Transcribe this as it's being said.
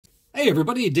Hey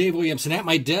everybody, Dave Williamson at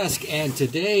my desk, and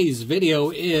today's video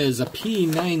is a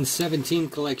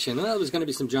P917 collection. Well, there's going to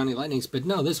be some Johnny Lightnings, but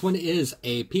no, this one is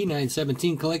a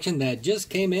P917 collection that just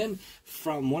came in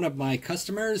from one of my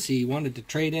customers. He wanted to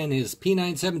trade in his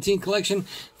P917 collection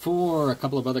for a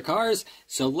couple of other cars.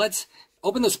 So let's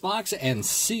open this box and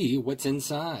see what's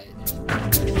inside.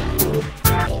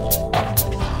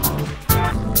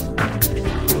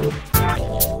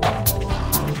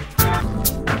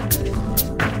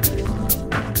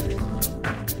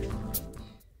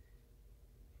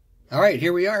 All right,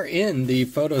 here we are in the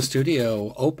photo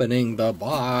studio, opening the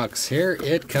box. Here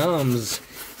it comes.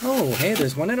 Oh, hey,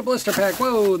 there's one in a blister pack.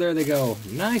 Whoa, there they go.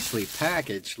 Nicely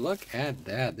packaged. Look at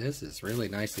that. This is really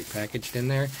nicely packaged in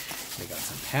there. We got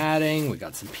some padding. We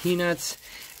got some peanuts.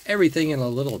 Everything in a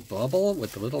little bubble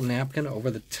with a little napkin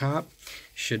over the top.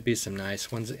 Should be some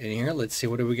nice ones in here. Let's see,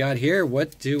 what do we got here?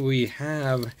 What do we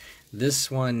have?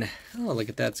 This one, oh, look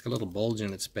at that. It's got a little bulge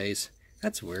in its base.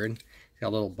 That's weird. Got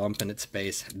a little bump in its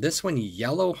base. This one,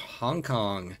 yellow Hong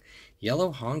Kong.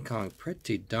 Yellow Hong Kong.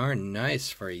 Pretty darn nice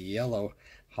for a yellow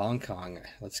Hong Kong.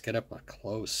 Let's get up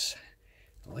close.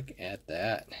 Look at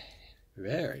that.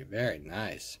 Very, very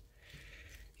nice.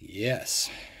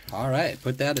 Yes. All right.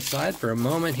 Put that aside for a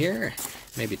moment here.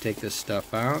 Maybe take this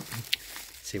stuff out.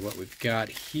 See what we've got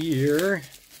here.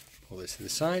 Pull this to the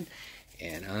side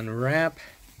and unwrap.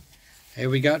 Hey,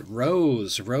 we got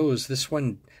Rose. Rose. This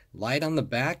one, light on the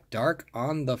back, dark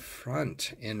on the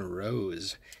front in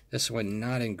Rose. This one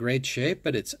not in great shape,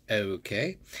 but it's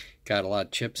okay. Got a lot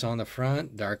of chips on the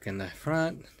front, dark in the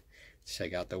front.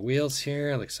 Check out the wheels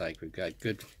here. Looks like we've got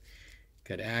good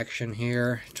action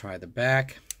here. Try the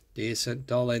back. Decent.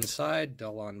 Dull inside,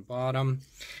 dull on bottom.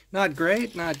 Not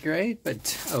great,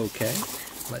 but okay.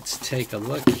 Let's take a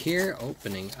look here.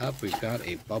 Opening up, we've got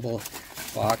a bubble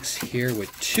box here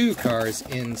with two cars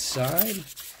inside.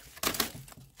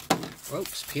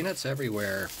 Oops, peanuts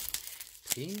everywhere.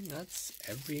 Peanuts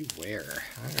everywhere.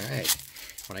 All right.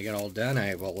 When I get all done,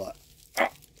 I will...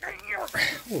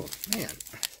 oh, man.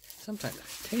 Sometimes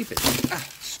tape is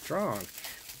strong.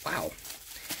 Wow.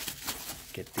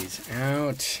 Get these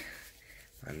out.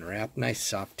 Unwrap. Nice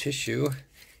soft tissue.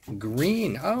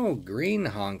 Green. Oh, green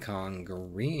Hong Kong.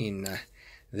 Green.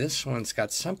 This one's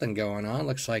got something going on.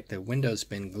 Looks like the window's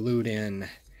been glued in.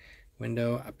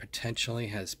 Window potentially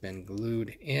has been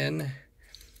glued in,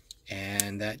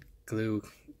 and that glue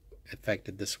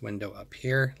affected this window up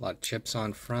here. A lot of chips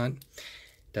on front.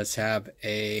 Does have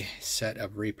a set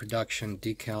of reproduction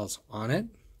decals on it,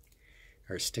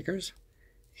 or stickers,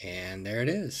 and there it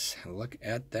is. Look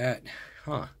at that.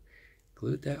 Huh.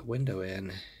 Glued that window in.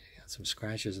 Got some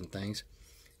scratches and things.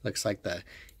 Looks like the,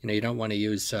 you don't want to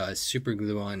use super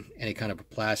glue on any kind of a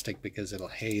plastic because it'll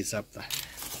haze up the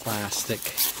plastic.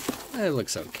 It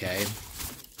looks okay.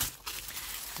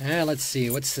 Let's see,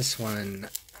 what's this one?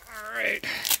 Alright.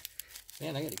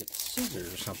 Man, I gotta get the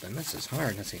scissors or something. This is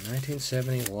hard. Let's see,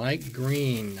 1970 light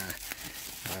green.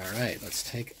 Alright, let's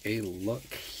take a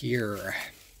look here.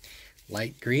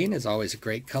 Light green is always a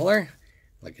great color.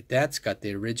 Look at that, it's got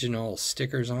the original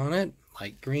stickers on it.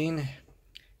 Light green.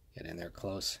 Get in there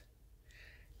close.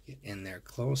 Get in there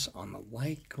close on the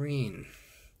light green.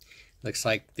 Looks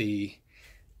like the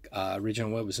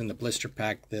original what was in the blister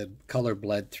pack, the color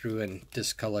bled through and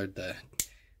discolored the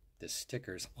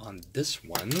stickers on this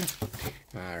one.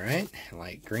 All right,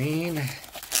 light green.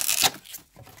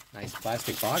 Nice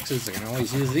plastic boxes. I can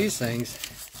always use these things.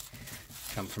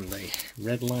 Come from the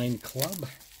Redline Club.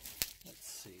 Let's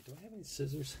see, do I have any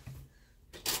scissors?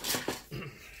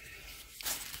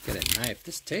 Get a knife.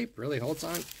 This tape really holds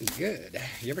on good.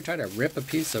 You ever try to rip a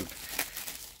piece of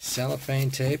cellophane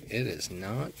tape? It is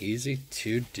not easy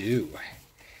to do.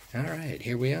 All right,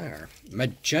 here we are.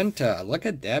 Magenta. Look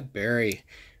at that berry.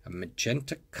 A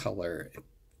magenta color.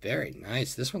 Very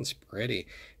nice. This one's pretty.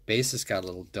 Base has got a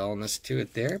little dullness to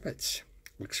it there, but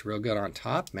looks real good on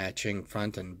top. Matching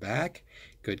front and back.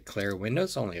 Good clear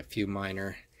windows. Only a few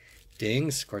minor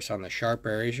dings. Of course, on the sharp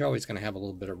areas, you're always going to have a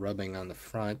little bit of rubbing on the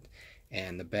front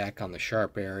and the back on the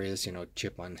sharp areas,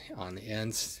 chip on the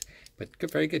ends. But good,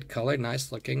 very good color,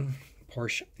 nice looking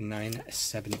Porsche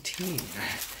 917.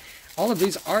 All of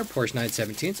these are Porsche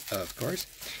 917s, of course.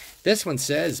 This one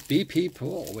says BP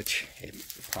Pool, which it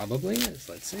probably is.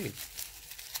 Let's see.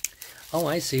 Oh,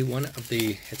 I see one of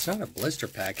the, it's not a blister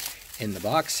pack in the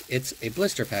box, it's a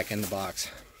blister pack in the box.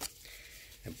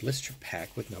 A blister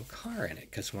pack with no car in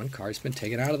it, because one car's been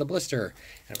taken out of the blister,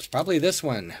 and it was probably this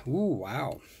one. Ooh,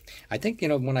 wow. I think,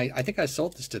 when I think I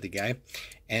sold this to the guy,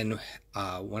 and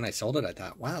when I sold it, I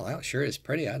thought, wow, that sure is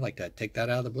pretty. I'd like to take that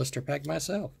out of the blister pack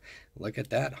myself. Look at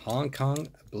that Hong Kong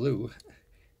blue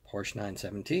Porsche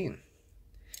 917.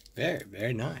 Very,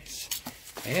 very nice.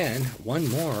 And one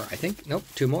more, I think. Nope,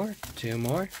 two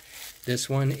more. This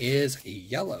one is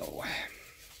yellow.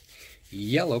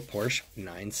 Yellow Porsche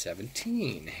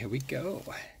 917. Here we go.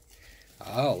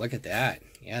 Oh, look at that.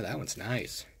 Yeah, that one's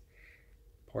nice.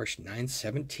 Porsche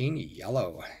 917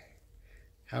 yellow.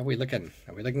 How are we looking?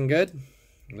 Are we looking good?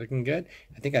 Looking good?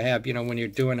 I think I have, you know, when you're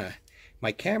doing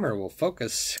my camera will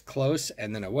focus close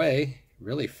and then away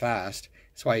really fast.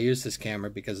 That's why I use this camera,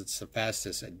 because it's the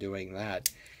fastest at doing that.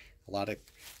 A lot of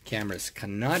cameras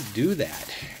cannot do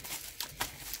that,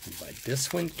 but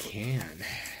this one can.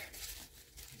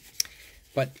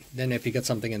 But then if you get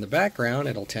something in the background,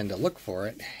 it'll tend to look for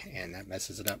it, and that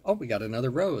messes it up. Oh, we got another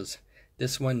rose.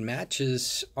 This one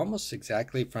matches almost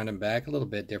exactly front and back, a little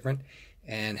bit different,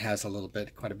 and has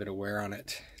quite a bit of wear on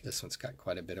it. This one's got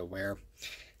quite a bit of wear.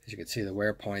 As you can see, the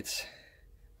wear points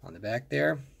on the back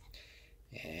there,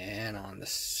 and on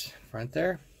this front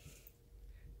there.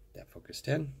 That focused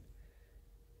in.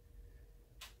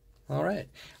 All right,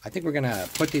 I think we're gonna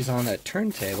put these on a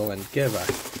turntable and give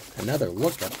another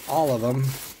look at all of them.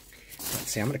 Let's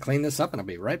see, I'm gonna clean this up and I'll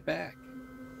be right back.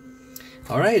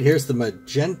 All right, here's the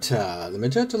magenta. The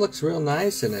magenta looks real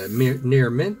nice and a near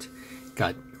mint.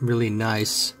 Got really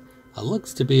nice,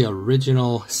 looks to be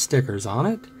original stickers on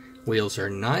it. Wheels are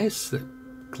nice, the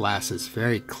glass is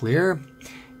very clear.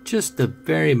 Just the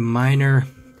very minor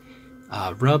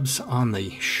rubs on the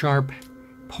sharp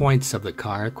points of the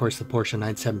car. Of course, the Porsche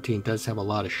 917 does have a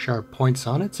lot of sharp points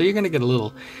on it, so you're going to get a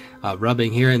little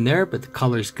rubbing here and there, but the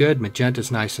color's good.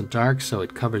 Magenta's nice and dark, so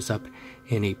it covers up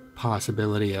any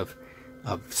possibility of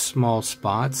small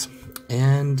spots.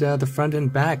 And the front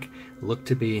and back look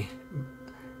to be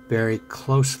very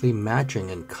closely matching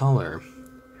in color.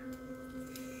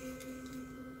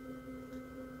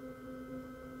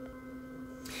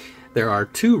 There are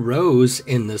two rows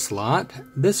in this lot.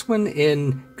 This one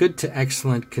in good to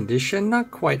excellent condition,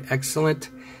 not quite excellent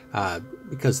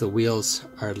because the wheels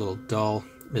are a little dull,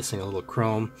 missing a little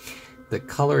chrome. The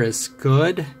color is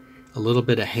good, a little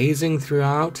bit of hazing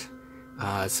throughout,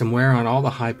 some wear on all the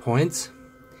high points,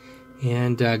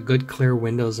 and good clear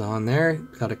windows on there.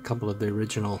 Got a couple of the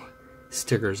original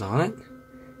stickers on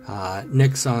it.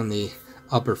 Nicks on the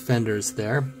upper fenders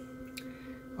there.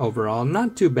 Overall,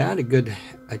 not too bad. A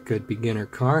good beginner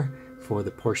car for the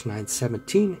Porsche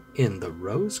 917 in the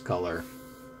rose color.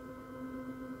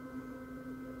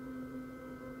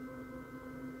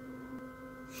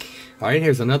 All right,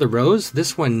 here's another rose.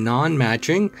 This one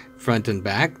non-matching, front and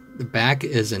back. The back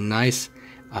is a nice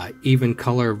even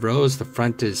color of rose. The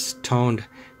front is toned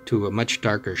to a much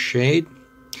darker shade.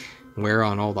 Wear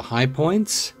on all the high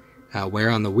points. Wear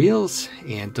on the wheels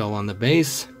and dull on the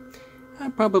base.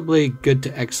 Probably good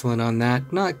to excellent on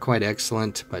that. Not quite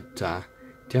excellent, but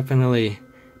definitely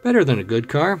better than a good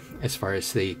car as far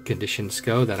as the conditions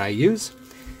go that I use.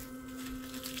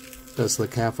 Does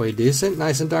look halfway decent.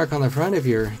 Nice and dark on the front if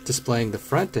you're displaying the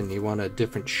front and you want a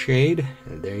different shade.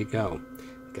 And there you go.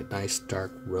 Like a nice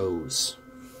dark rose.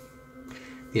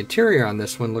 The interior on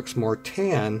this one looks more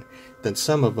tan than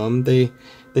some of them. They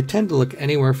tend to look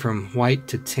anywhere from white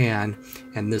to tan,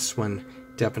 and this one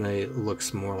definitely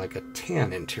looks more like a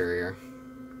tan interior.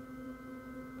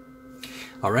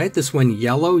 All right, this one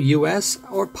yellow US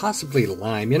or possibly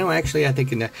lime. You know, actually I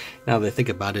think now that I think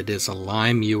about it, is a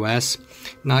lime US.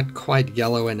 Not quite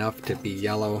yellow enough to be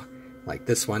yellow like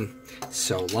this one.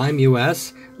 So lime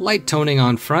US, light toning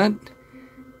on front.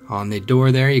 On the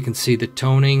door there you can see the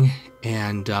toning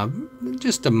and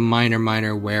just a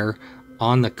minor wear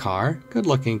on the car. Good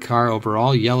looking car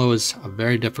overall. Yellow is a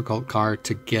very difficult car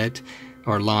to get.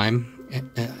 Or lime,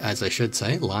 as I should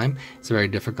say, lime. It's a very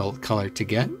difficult color to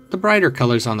get. The brighter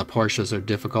colors on the Porsches are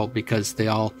difficult because they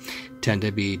all tend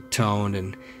to be toned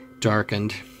and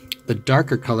darkened. The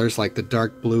darker colors, like the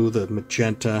dark blue, the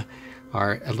magenta,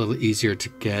 are a little easier to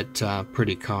get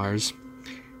pretty cars.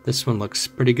 This one looks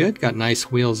pretty good. Got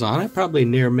nice wheels on it. Probably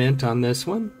near mint on this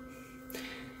one.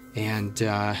 And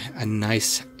a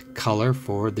nice color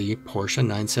for the Porsche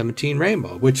 917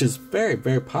 Rainbow, which is very,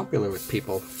 very popular with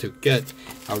people to get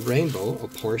a rainbow of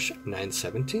Porsche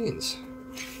 917s.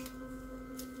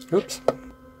 Oops.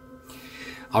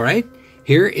 All right,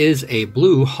 here is a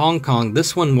blue Hong Kong.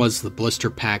 This one was the blister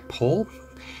pack pull,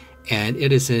 and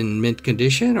it is in mint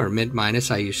condition, or mint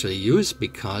minus I usually use,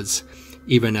 because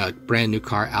even a brand new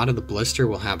car out of the blister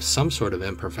will have some sort of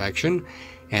imperfection.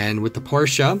 And with the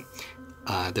Porsche,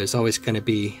 there's always going to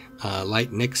be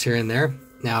light nicks here and there.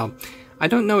 Now, I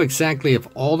don't know exactly if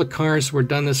all the cars were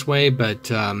done this way,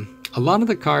 but a lot of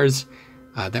the cars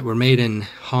that were made in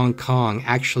Hong Kong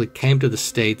actually came to the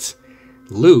States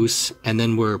loose and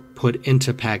then were put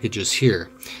into packages here.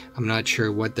 I'm not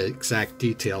sure what the exact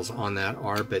details on that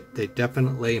are, but they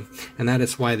definitely, and that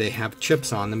is why they have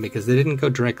chips on them, because they didn't go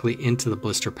directly into the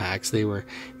blister packs. They were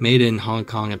made in Hong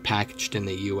Kong and packaged in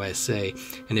the USA.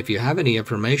 And if you have any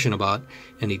information about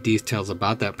any details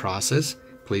about that process,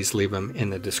 please leave them in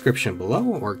the description below,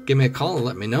 or give me a call and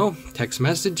let me know. Text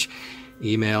message,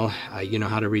 email, you know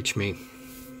how to reach me.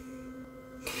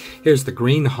 Here's the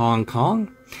green Hong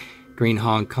Kong. Green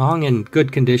Hong Kong in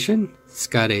good condition. It's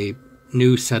got a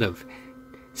new set of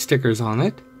stickers on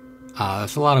it.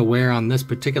 There's a lot of wear on this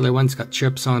particular one. It's got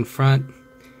chips on front,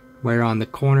 wear on the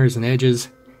corners and edges,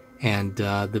 and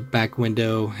the back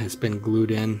window has been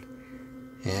glued in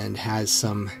and has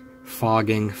some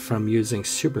fogging from using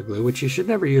super glue, which you should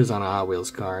never use on a Hot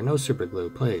Wheels car. No super glue,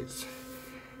 please.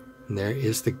 And there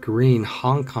is the green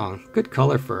Hong Kong. Good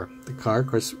color for the car. Of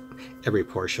course, every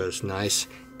Porsche is nice.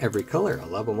 Every color. I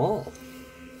love them all.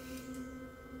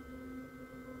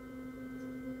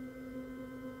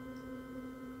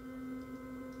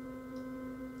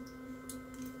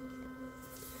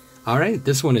 Alright,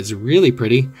 this one is really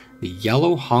pretty. The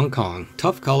yellow Hong Kong.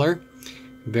 Tough color.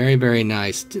 Very, very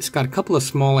nice. Just got a couple of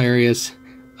small areas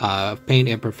of paint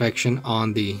imperfection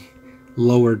on the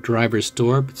lower driver's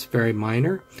door, but it's very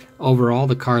minor. Overall,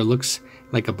 the car looks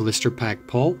like a blister pack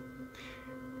pull.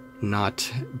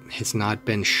 Has not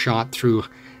been shot through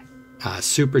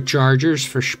superchargers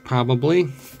for probably.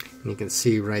 And you can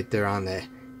see right there on the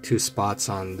two spots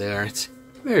on there. It's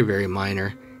very, very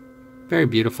minor. Very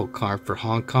beautiful car for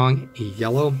Hong Kong.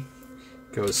 Yellow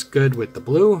goes good with the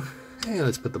blue. Hey,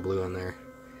 let's put the blue in there.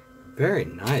 Very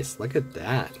nice. Look at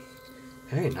that.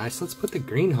 Very nice. Let's put the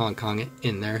green Hong Kong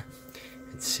in there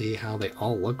and see how they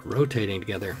all look rotating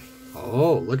together.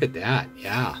 Oh, look at that.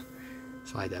 Yeah.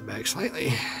 Slide that back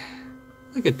slightly.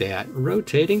 Look at that.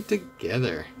 Rotating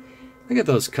together. Look at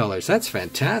those colors. That's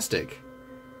fantastic.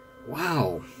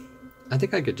 Wow. I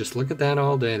think I could just look at that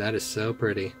all day. That is so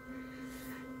pretty.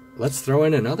 Let's throw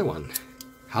in another one.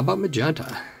 How about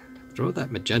magenta? Throw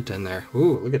that magenta in there.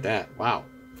 Ooh, look at that. Wow.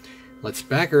 Let's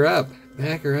back her up.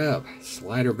 Back her up.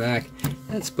 Slide her back.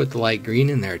 Let's put the light green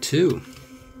in there too.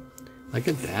 Look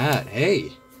at that.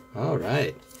 Hey. All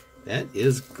right. That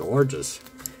is gorgeous.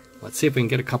 Let's see if we can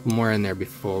get a couple more in there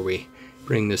before we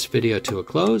bring this video to a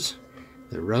close.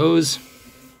 The rose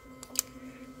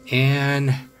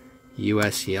and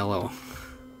US yellow.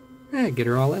 Get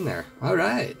her all in there. All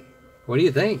right. What do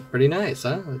you think? Pretty nice,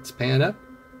 huh? Let's pan up.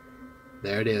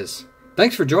 There it is.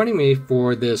 Thanks for joining me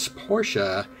for this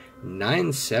Porsche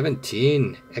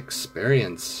 917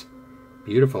 experience.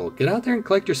 Beautiful. Get out there and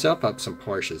collect yourself up some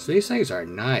Porsches. These things are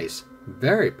nice.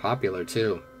 Very popular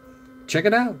too. Check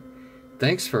it out.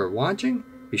 Thanks for watching.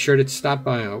 Be sure to stop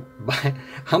by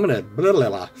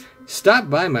stop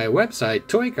by my website,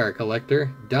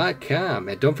 ToyCarCollector.com,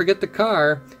 and don't forget the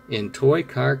car in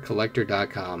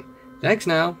ToyCarCollector.com. Thanks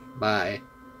now. Bye.